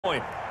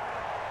Point.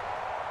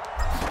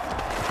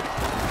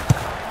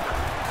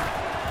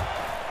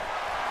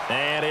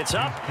 And it's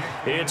up.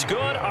 It's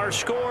good. Our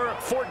score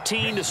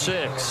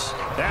 14-6.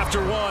 After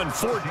one,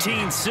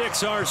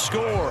 14-6 our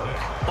score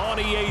on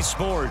EA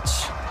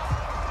Sports.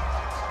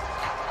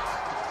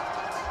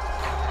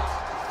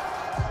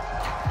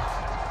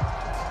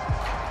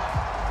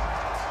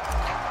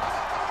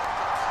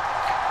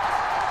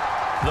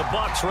 The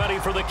Bucs ready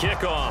for the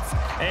kickoff.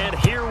 And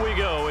here we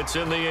go. It's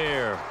in the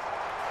air.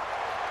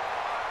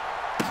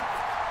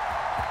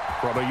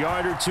 From a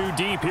yard or two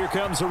deep, here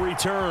comes a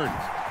return.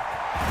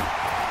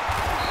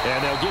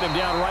 And they'll get him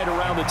down right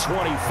around the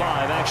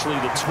 25, actually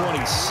the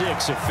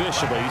 26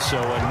 officially, so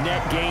a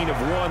net gain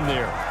of 1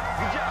 there.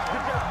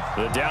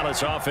 The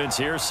Dallas offense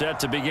here set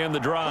to begin the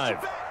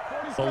drive.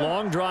 A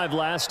long drive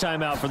last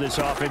time out for this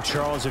offense,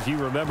 Charles. If you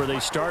remember, they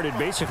started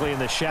basically in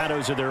the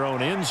shadows of their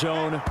own end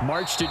zone,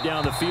 marched it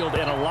down the field,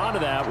 and a lot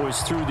of that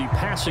was through the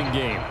passing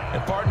game.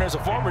 And, partner, as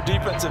a former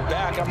defensive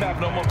back, I'm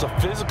having almost a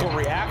physical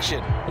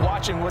reaction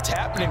watching what's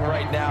happening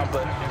right now.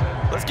 But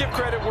let's give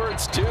credit where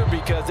it's due,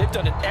 because they've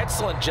done an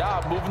excellent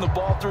job moving the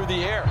ball through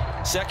the air.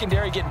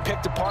 Secondary getting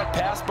picked apart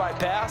pass by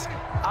pass.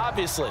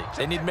 Obviously,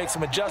 they need to make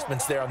some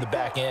adjustments there on the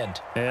back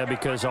end. Yeah,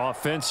 because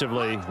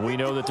offensively, we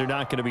know that they're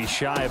not going to be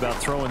shy about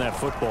throwing that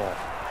football.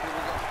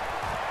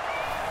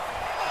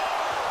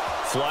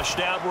 Flushed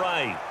out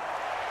right.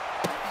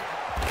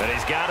 And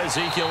he's got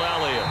Ezekiel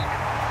Elliott.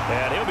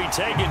 And he'll be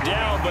taken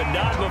down, but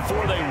not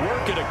before they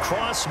work it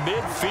across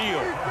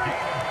midfield.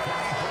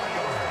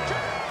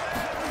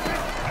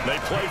 They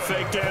play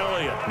fake to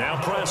Elliott.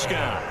 Now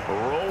Prescott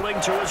rolling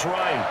to his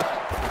right.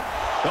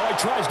 Oh, he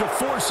tries to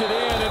force it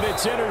in, and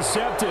it's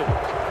intercepted.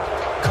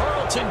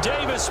 Carlton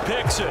Davis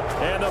picks it,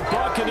 and the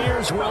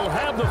Buccaneers will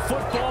have the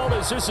football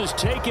as this is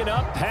taken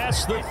up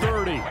past the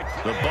 30.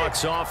 The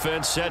Bucs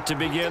offense set to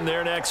begin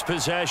their next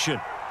possession.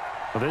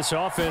 Well, this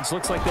offense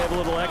looks like they have a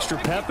little extra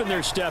pep in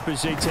their step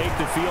as they take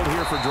the field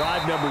here for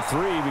drive number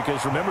 3,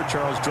 because remember,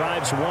 Charles,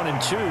 drives 1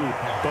 and 2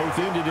 both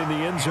ended in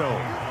the end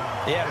zone.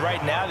 Yeah,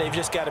 right now they've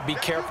just got to be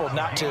careful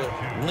not to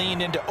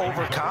lean into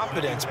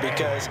overconfidence,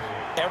 because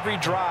every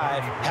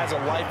drive has a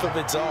life of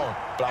its own.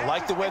 But I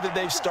like the way that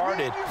they've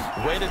started,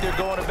 the way that they're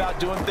going about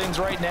doing things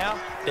right now.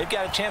 They've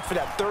got a chance for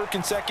that 3rd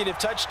consecutive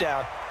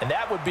touchdown, and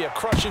that would be a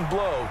crushing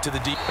blow to the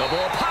deep. The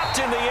ball popped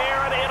in the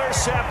air and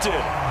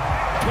intercepted.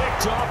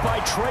 Picked off by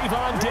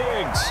Trayvon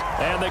Diggs.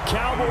 And the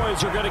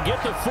Cowboys are going to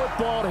get the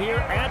football here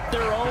at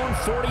their own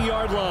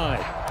 40-yard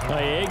line.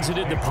 They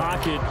exited the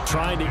pocket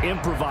trying to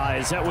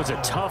improvise. That was a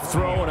tough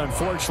throw, and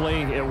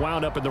unfortunately, it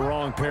wound up in the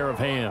wrong pair of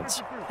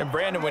hands. And,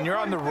 Brandon, when you're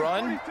on the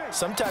run,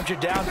 sometimes your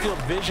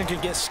downfield vision can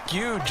get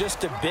skewed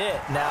just a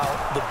bit. Now,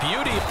 the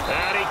beauty...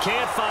 And he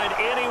can't find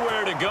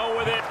anywhere to go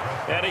with it,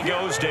 and he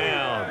goes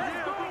down.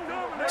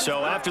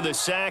 So after the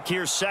sack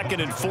here,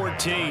 2nd and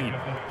 14.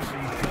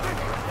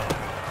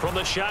 From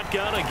the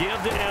shotgun, a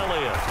give to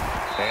Elliott.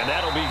 And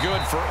that'll be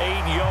good for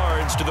 8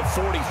 yards to the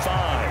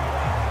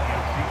 45.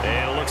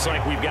 And it looks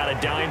like we've got a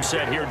dime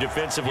set here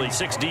defensively.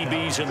 6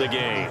 DBs in the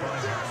game.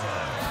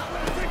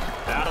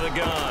 Out of the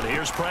gun,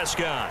 here's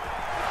Prescott.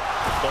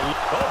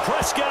 Oh,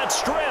 Prescott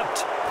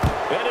stripped.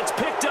 And it's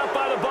picked up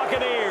by the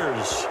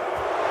Buccaneers.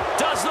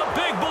 Does the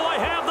big boy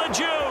have the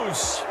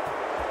juice?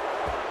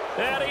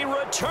 And he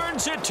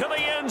returns it to the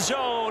end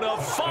zone. A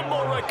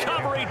fumble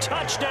recovery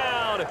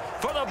touchdown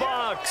for the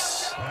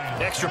Bucs.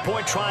 Extra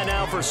point try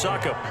now for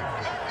Succop.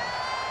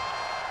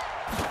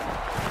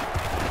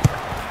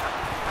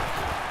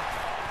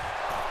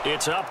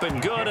 It's up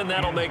and good, and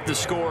that'll make the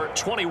score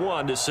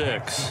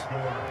 21-6.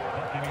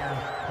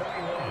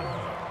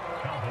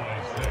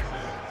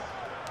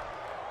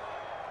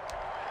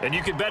 And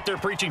you can bet they're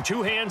preaching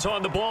 2 hands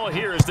on the ball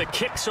here as the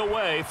kick's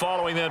away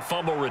following that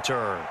fumble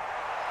return.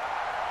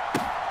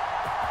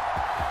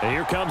 And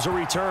here comes a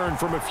return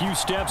from a few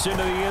steps into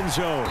the end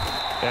zone.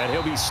 And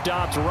he'll be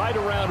stopped right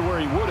around where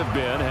he would have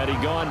been had he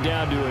gone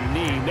down to a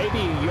knee, maybe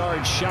a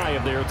yard shy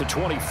of there at the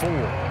 24.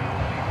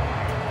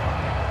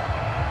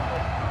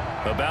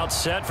 About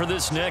set for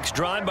this next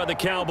drive by the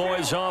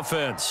Cowboys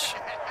offense.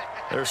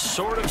 They're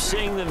sort of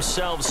seeing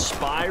themselves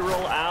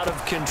spiral out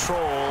of control.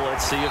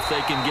 Let's see if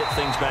they can get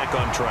things back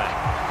on track.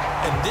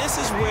 And this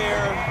is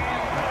where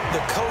the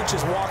coach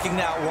is walking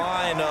that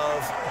line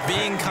of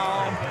being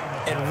calm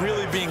and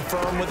really being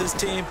firm with his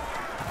team.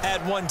 I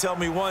had one tell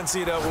me once,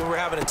 when we were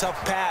having a tough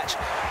patch,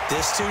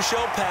 this too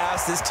shall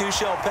pass, this too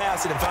shall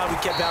pass. And in fact, we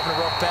kept having a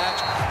rough patch.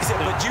 He said,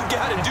 but you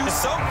got to do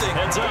something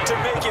to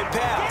make it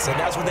pass. And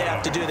that's what they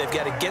have to do. They've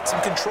got to get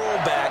some control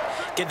back,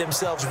 get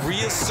themselves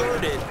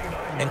reasserted,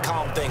 and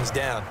calm things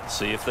down.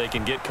 See if they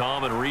can get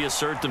calm and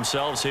reassert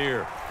themselves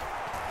here.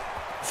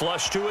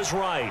 Flush to his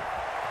right.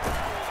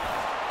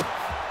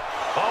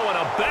 Oh, and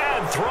a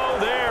bad throw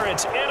there.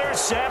 It's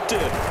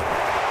intercepted.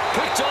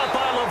 Picked up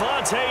by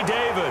Levante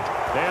David.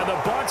 And the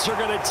Bucs are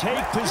going to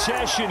take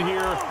possession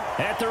here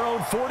at their own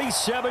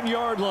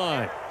 47-yard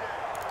line.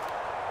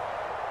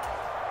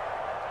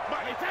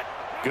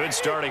 Good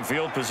starting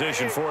field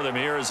position for them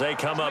here as they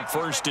come up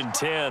 1st and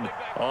 10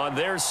 on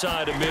their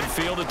side of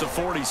midfield at the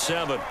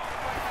 47.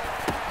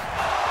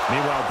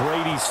 Meanwhile,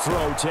 Brady's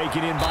throw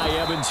taken in by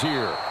Evans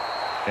here.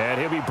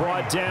 And he'll be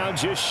brought down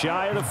just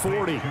shy of the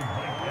 40.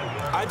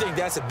 I think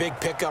that's a big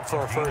pickup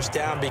for a first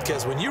down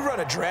because when you run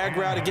a drag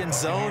route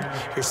against zone,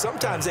 you're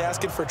sometimes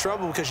asking for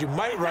trouble because you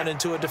might run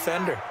into a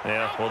defender.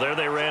 Yeah, well, there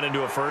they ran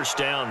into a first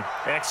down.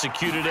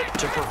 Executed it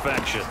to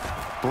perfection.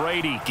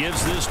 Brady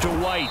gives this to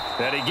White,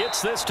 and he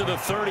gets this to the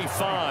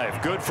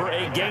 35. Good for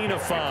a gain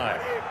of 5.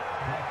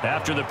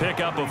 After the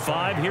pickup of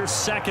 5, here's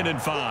 2nd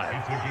and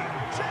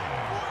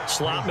 5.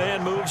 Slot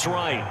man moves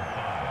right.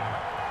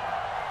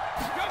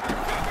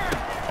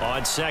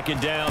 On 2nd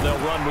down, they'll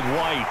run with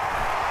White.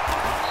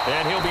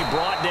 And he'll be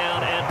brought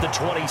down at the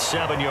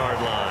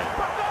 27-yard line.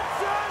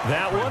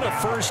 That one, a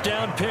first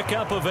down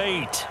pickup of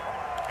 8.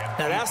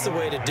 Now, that's the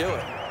way to do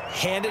it.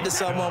 Hand it to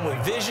someone with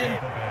vision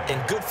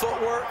and good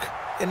footwork,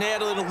 and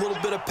add in a little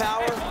bit of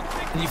power,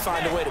 and you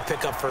find a way to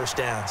pick up first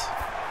downs.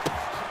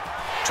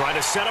 Trying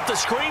to set up the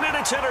screen, and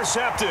it's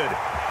intercepted.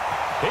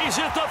 He's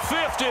at the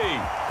 50,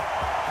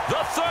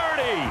 the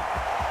 30,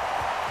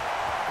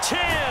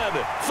 10,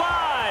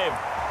 5.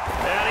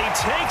 And he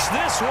takes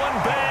this one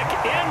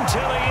back into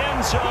the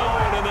end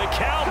zone, and the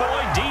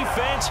Cowboy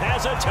defense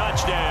has a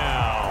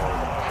touchdown.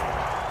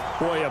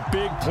 Boy, a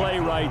big play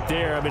right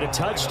there. I mean, a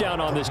touchdown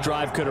on this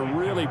drive could have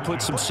really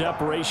put some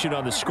separation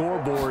on the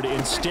scoreboard.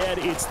 Instead,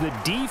 it's the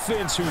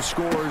defense who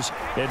scores.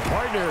 And,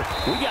 partner,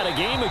 we got a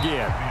game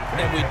again.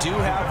 And we do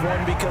have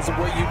one because of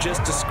what you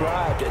just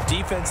described. A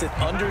defense that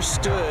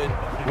understood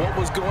what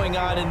was going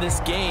on in this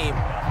game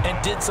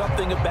and did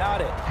something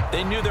about it.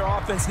 They knew their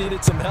offense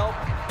needed some help.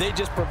 They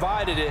just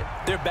provided it.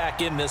 They're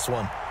back in this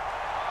one.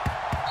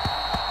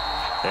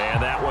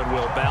 And that one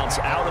will bounce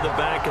out of the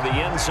back of the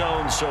end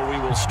zone, so we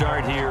will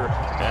start here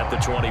at the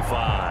 25.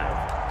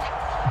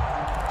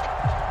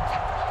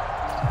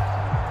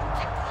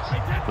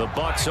 The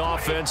Bucs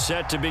offense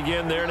set to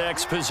begin their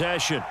next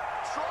possession.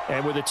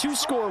 And with a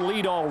 2-score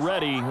lead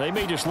already, they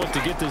may just look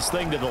to get this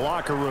thing to the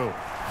locker room.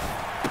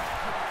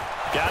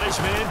 Got his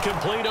man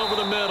complete over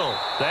the middle.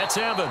 That's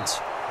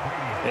Evans.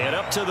 And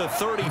up to the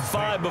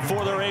 35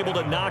 before they're able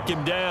to knock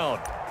him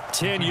down.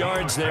 10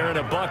 yards there and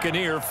a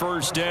Buccaneer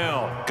first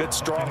down. Good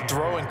strong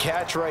throw and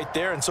catch right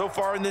there. And so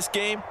far in this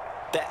game,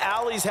 the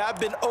alleys have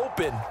been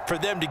open for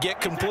them to get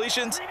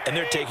completions, and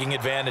they're taking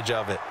advantage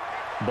of it.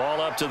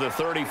 Ball up to the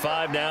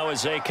 35 now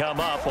as they come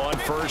up on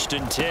 1st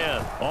and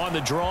 10. On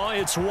the draw,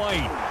 it's White.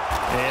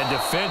 And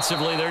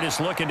defensively, they're just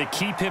looking to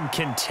keep him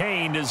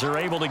contained as they're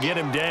able to get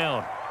him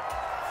down.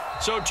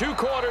 So 2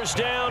 quarters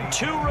down,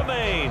 2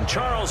 remain.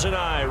 Charles and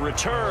I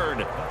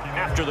return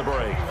after the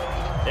break.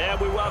 And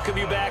we welcome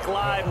you back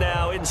live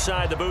now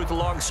inside the booth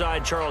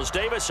alongside Charles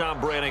Davis.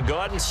 I'm Brandon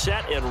Gaudin,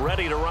 set and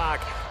ready to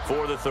rock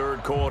for the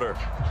 3rd quarter.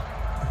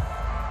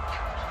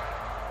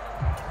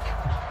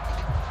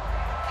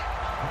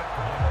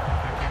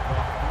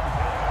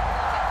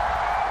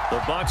 The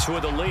Bucs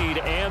with a lead,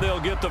 and they'll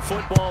get the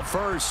football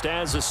first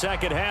as the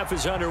 2nd half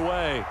is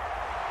underway.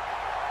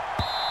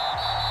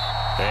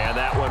 And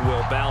that one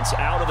will bounce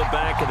out of the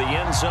back of the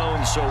end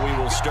zone, so we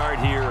will start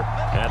here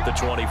at the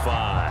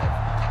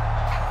 25.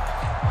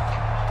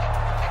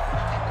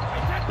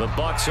 The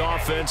Bucs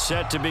offense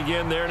set to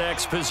begin their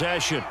next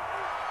possession.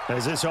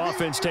 As this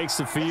offense takes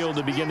the field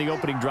to begin the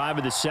opening drive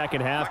of the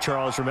 2nd half,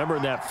 Charles, remember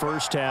in that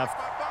 1st half,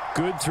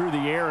 good through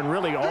the air and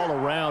really all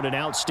around an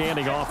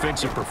outstanding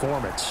offensive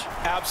performance.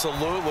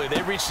 Absolutely.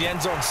 They reached the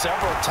end zone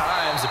several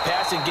times. The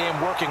passing game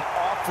working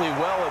awfully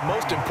well, and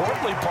most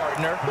importantly,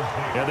 partner.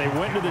 Yeah, they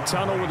went to the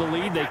tunnel with a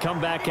lead. They come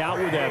back out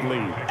with that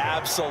lead.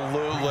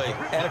 Absolutely.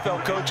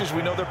 NFL coaches,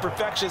 we know they're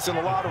perfectionists in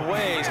a lot of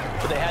ways,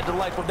 but they had to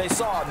like what they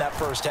saw in that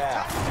 1st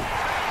half.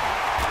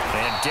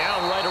 And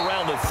down right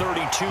around the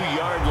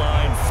 32-yard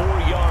line, 4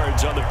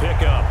 yards on the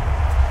pickup.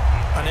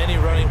 On any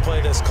running play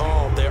that's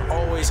called, they're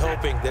always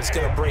hoping that it's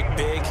going to break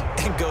big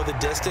and go the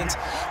distance.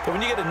 But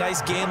when you get a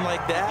nice gain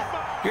like that,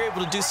 you're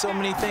able to do so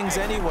many things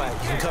anyway.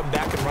 You can come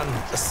back and run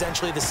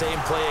essentially the same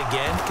play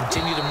again,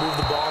 continue to move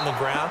the ball on the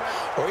ground,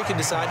 or you can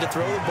decide to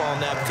throw the ball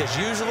now because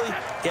usually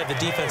you have the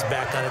defense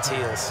back on its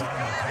heels.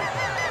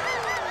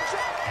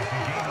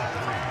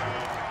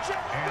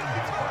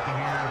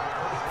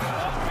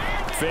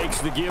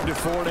 Fakes the give to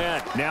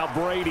Fournette. Now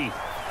Brady.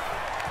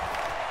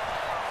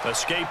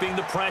 Escaping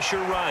the pressure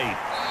right.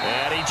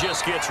 And he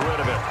just gets rid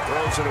of it.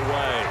 Throws it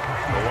away.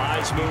 The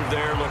wise move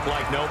there. Looked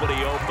like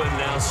nobody open.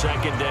 Now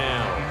 2nd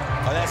down.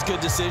 Oh, that's good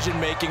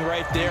decision-making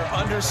right there.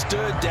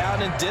 Understood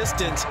down and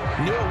distance.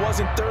 Knew it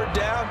wasn't 3rd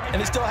down,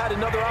 and he still had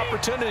another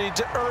opportunity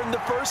to earn the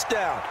 1st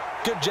down.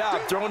 Good job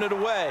throwing it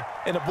away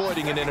and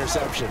avoiding an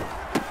interception.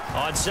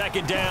 On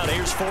 2nd down,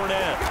 here's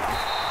Fournette.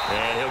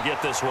 And he'll get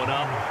this one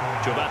up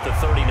to about the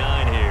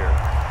 39 here.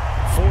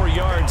 4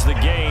 yards the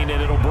gain,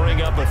 and it'll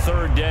bring up a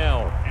 3rd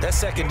down. That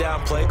 2nd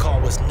down play call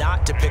was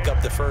not to pick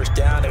up the 1st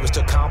down. It was to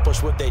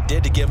accomplish what they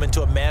did to get them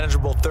into a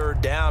manageable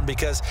 3rd down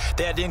because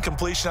they had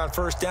incompletion on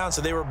 1st down,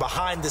 so they were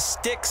behind the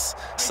sticks,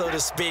 so to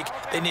speak.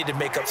 They needed to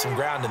make up some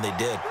ground, and they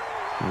did.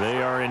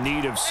 They are in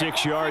need of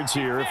 6 yards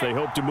here if they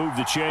hope to move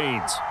the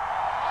chains.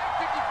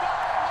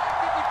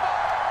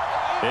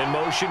 In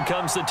motion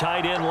comes the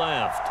tight end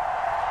left.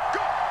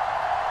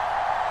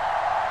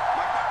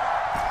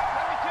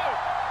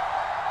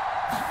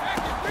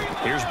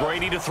 Here's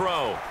Brady to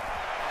throw.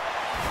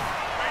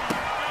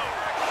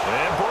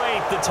 And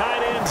break, the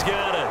tight end's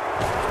got it.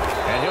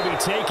 And he'll be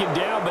taken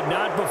down, but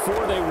not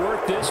before they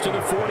work this to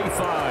the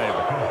 45.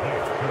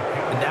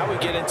 And now we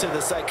get into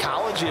the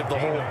psychology of the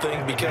whole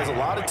thing, because a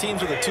lot of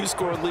teams with a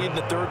 2-score lead in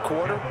the third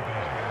quarter,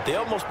 they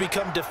almost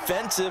become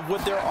defensive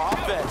with their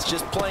offense,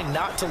 just playing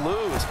not to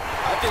lose.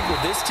 I think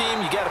with this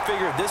team, you got to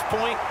figure at this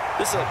point,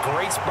 this is a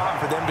great spot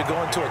for them to go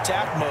into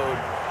attack mode,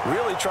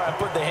 really try and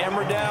put the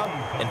hammer down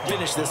and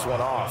finish this one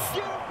off.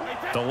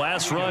 The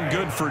last run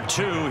good for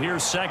 2.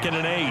 Here's 2nd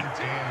and 8.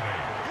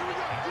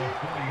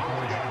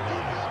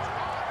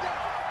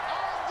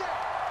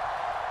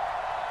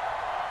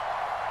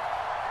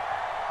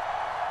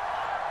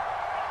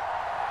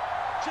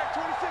 Check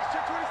 26,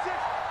 check 26.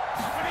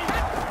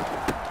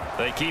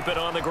 They keep it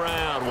on the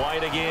ground.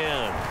 White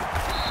again.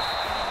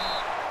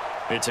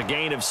 It's a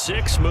gain of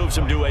 6, moves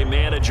them to a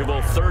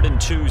manageable 3rd and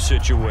 2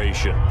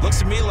 situation. Looks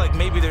to me like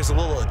maybe there's a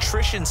little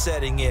attrition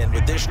setting in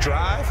with this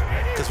drive,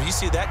 because when you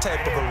see that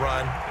type of a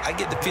run, I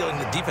get the feeling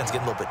the defense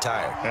getting a little bit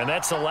tired. And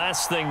that's the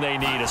last thing they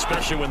need,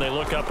 especially when they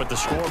look up at the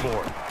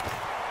scoreboard.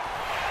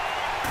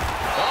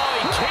 Oh,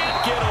 he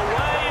can't get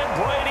away, and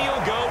Brady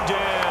will go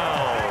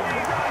down.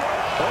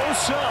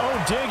 Osa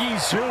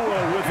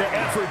Odighizuwa with the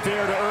effort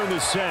there to earn the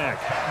sack.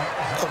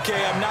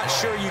 Okay, I'm not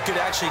sure you could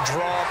actually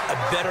draw a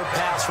better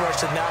pass rush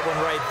than that one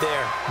right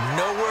there.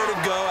 Nowhere to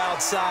go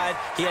outside.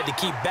 He had to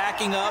keep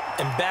backing up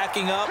and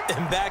backing up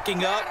and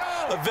backing up.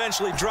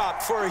 Eventually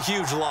dropped for a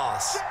huge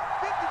loss.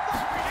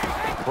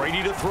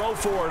 Brady to throw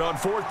for it on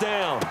 4th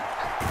down.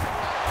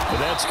 But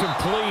that's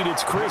complete.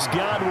 It's Chris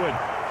Godwin.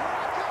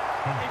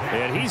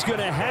 And he's going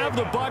to have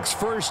the Bucs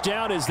first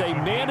down as they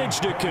manage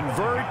to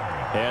convert.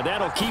 And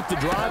that'll keep the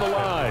drive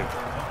alive.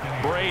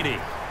 Brady.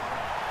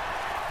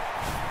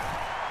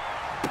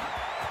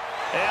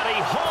 And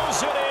he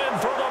hauls it in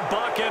for the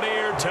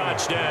Buccaneer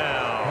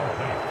touchdown.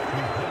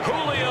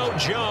 Julio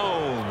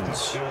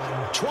Jones,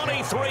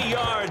 23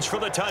 yards for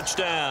the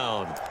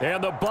touchdown.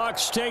 And the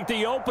Bucs take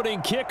the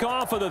opening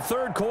kickoff of the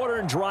third quarter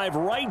and drive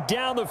right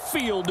down the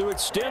field to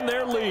extend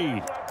their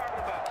lead.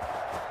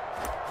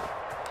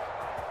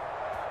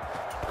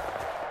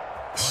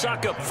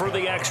 Succop for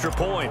the extra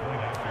point.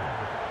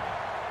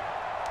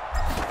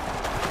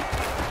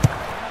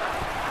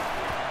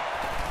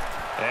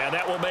 And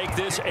that will make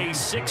this a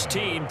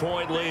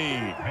 16-point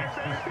lead.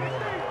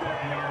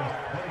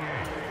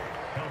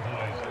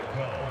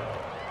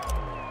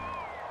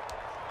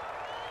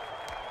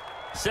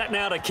 Set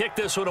now to kick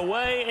this one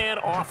away,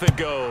 and off it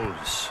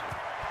goes.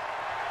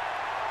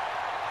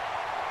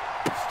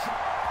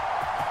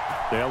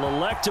 They'll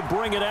elect to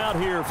bring it out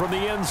here from the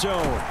end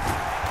zone.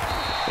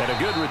 And a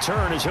good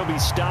return as he'll be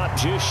stopped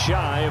just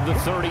shy of the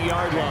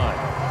 30-yard line.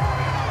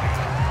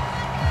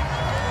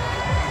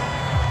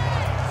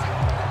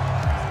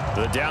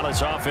 The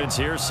Dallas offense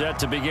here set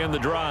to begin the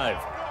drive.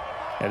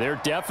 And their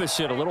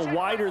deficit a little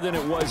wider than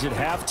it was at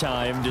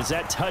halftime. Does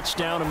that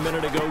touchdown a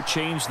minute ago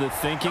change the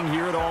thinking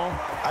here at all?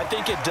 I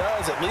think it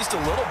does, at least a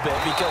little bit,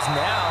 because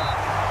now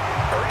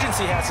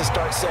urgency has to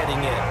start setting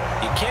in.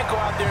 You can't go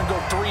out there and go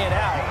 3 and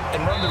out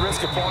and run the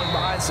risk of falling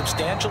behind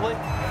substantially,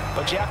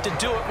 but you have to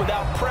do it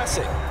without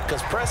pressing,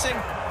 because pressing,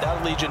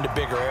 that'll lead you into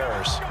bigger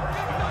errors.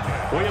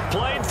 We have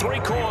played 3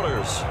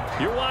 quarters.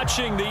 You're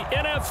watching the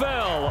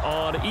NFL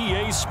on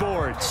EA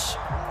Sports.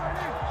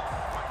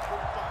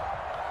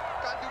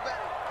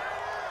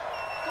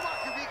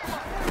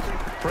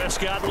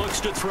 Prescott looks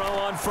to throw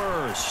on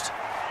first.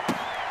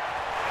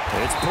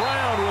 It's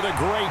Brown with a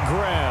great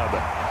grab.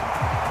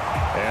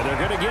 And they're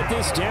going to get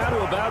this down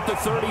to about the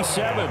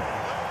 37.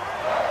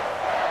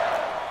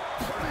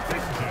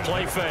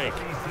 Play fake.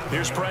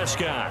 Here's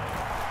Prescott.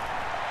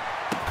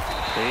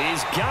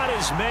 He's got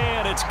his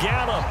man. It's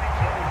Gallup.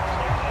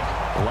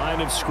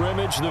 Line of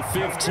scrimmage, the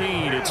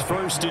 15. It's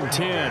 1st and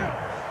 10.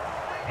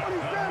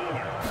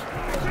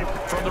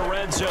 From the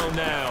red zone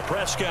now,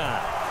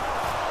 Prescott.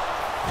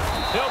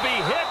 He'll be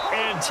hit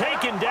and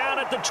taken down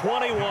at the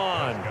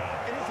 21.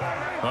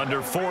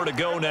 Under 4 to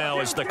go now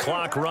as the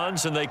clock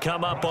runs and they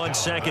come up on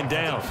 2nd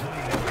down.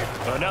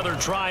 Another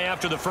try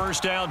after the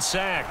first down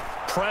sack.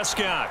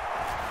 Prescott.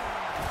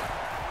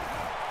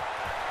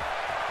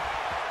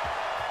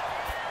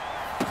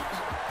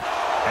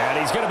 And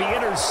he's going to be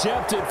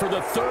intercepted for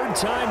the 3rd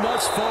time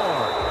thus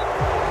far.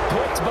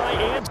 Picked by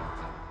Ant.